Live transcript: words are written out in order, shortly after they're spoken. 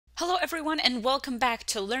Hello everyone and welcome back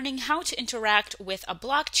to learning how to interact with a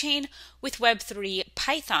blockchain with Web3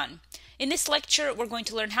 Python. In this lecture, we're going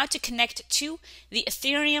to learn how to connect to the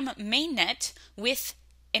Ethereum mainnet with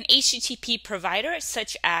an HTTP provider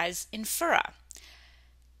such as Infura.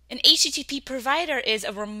 An HTTP provider is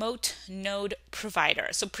a remote node provider.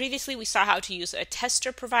 So previously we saw how to use a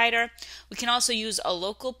tester provider. We can also use a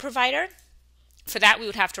local provider. For that, we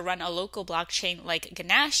would have to run a local blockchain like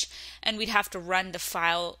Ganache, and we'd have to run the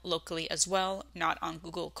file locally as well, not on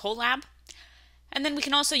Google Colab. And then we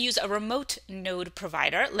can also use a remote node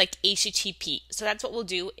provider like HTTP. So that's what we'll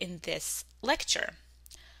do in this lecture.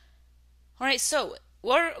 All right, so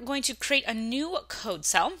we're going to create a new code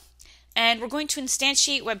cell, and we're going to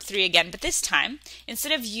instantiate Web3 again, but this time,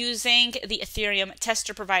 instead of using the Ethereum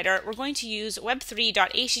tester provider, we're going to use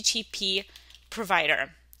web3.http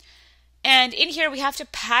provider. And in here, we have to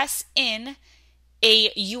pass in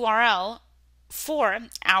a URL for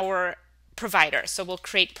our provider. So we'll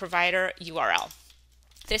create provider URL.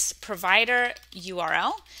 This provider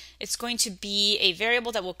URL, it's going to be a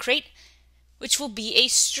variable that we'll create, which will be a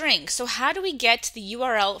string. So how do we get the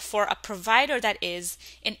URL for a provider that is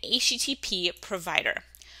an HTTP provider?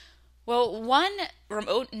 Well, one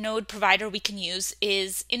remote node provider we can use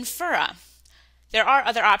is Infura. There are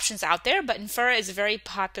other options out there, but Infura is a very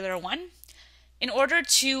popular one. In order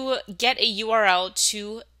to get a URL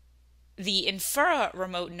to the Infura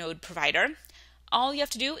remote node provider, all you have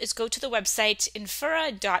to do is go to the website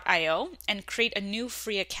infura.io and create a new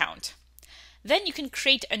free account. Then you can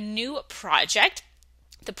create a new project.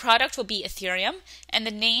 The product will be Ethereum, and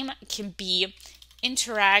the name can be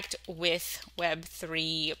Interact with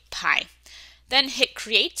Web3.py. Then hit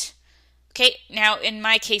create. Okay, now in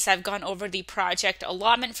my case, I've gone over the project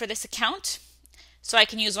allotment for this account, so I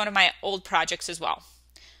can use one of my old projects as well.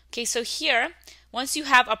 Okay, so here, once you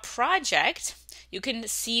have a project, you can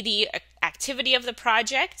see the activity of the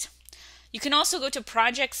project. You can also go to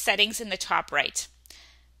project settings in the top right.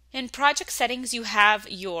 In project settings, you have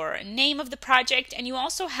your name of the project, and you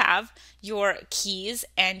also have your keys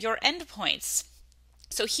and your endpoints.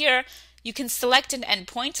 So here, you can select an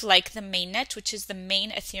endpoint like the mainnet, which is the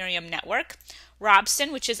main Ethereum network,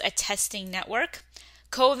 Robston, which is a testing network,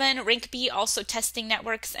 Coven, Rinkeby, also testing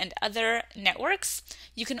networks, and other networks.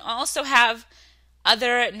 You can also have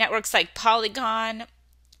other networks like Polygon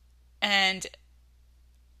and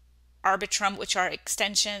Arbitrum, which are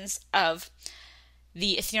extensions of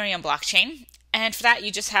the Ethereum blockchain. And for that,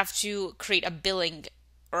 you just have to create a billing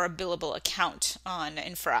or a billable account on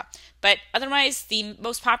Infura. But otherwise, the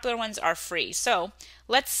most popular ones are free. So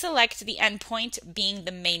let's select the endpoint being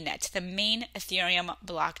the mainnet, the main Ethereum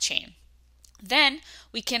blockchain. Then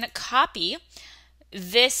we can copy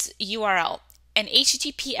this URL, an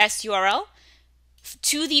HTTPS URL,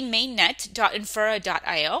 to the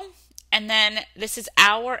mainnet.infura.io, and then this is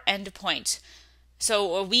our endpoint.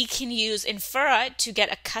 So we can use Infura to get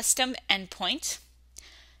a custom endpoint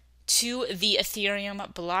to the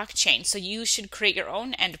Ethereum blockchain. So you should create your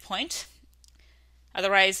own endpoint.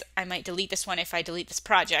 Otherwise, I might delete this one if I delete this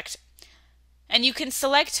project. And you can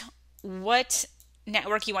select what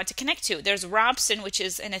network you want to connect to. There's Robson, which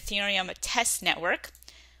is an Ethereum test network,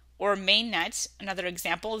 or mainnet, another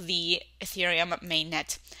example, the Ethereum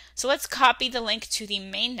mainnet. So let's copy the link to the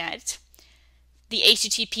mainnet, the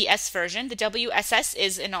HTTPS version. The WSS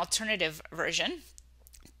is an alternative version.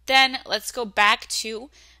 Then let's go back to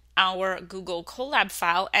our Google Colab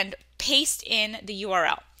file and paste in the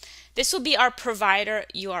URL. This will be our provider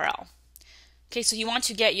URL. Okay, so you want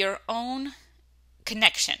to get your own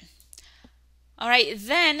connection. All right,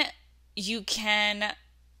 then you can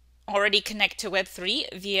already connect to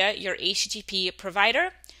Web3 via your HTTP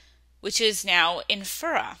provider, which is now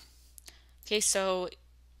Infura. Okay, so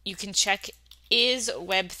you can check, is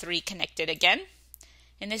Web3 connected again?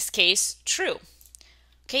 In this case, true.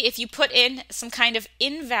 Okay, if you put in some kind of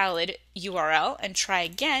invalid URL and try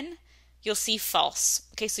again, you'll see false.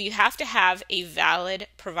 Okay, so you have to have a valid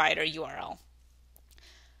provider URL.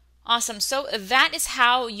 Awesome, so that is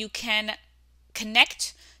how you can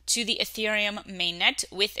connect to the Ethereum mainnet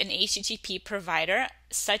with an HTTP provider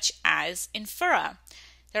such as Infura.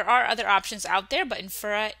 There are other options out there, but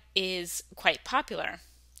Infura is quite popular.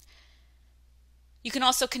 You can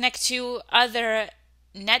also connect to other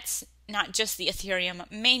nets, not just the Ethereum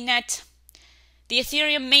mainnet. The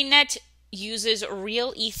Ethereum mainnet uses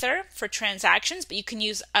real Ether for transactions, but you can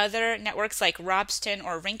use other networks like Robston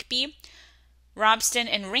or Rinkeby. Robston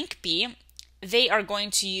and Rinkeby, they are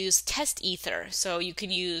going to use test Ether, so you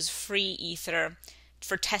can use free Ether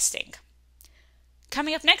for testing.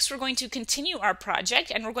 Coming up next, we're going to continue our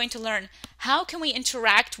project and we're going to learn how can we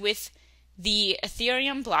interact with the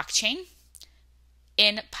Ethereum blockchain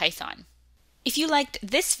in Python. If you liked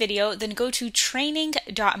this video, then go to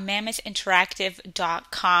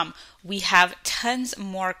training.mammothetinteractive.com. We have tons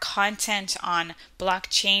more content on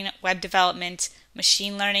blockchain, web development,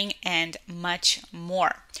 machine learning, and much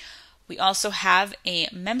more. We also have a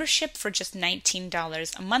membership for just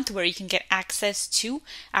 $19 a month where you can get access to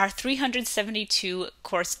our 372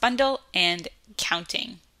 course bundle and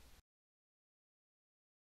counting.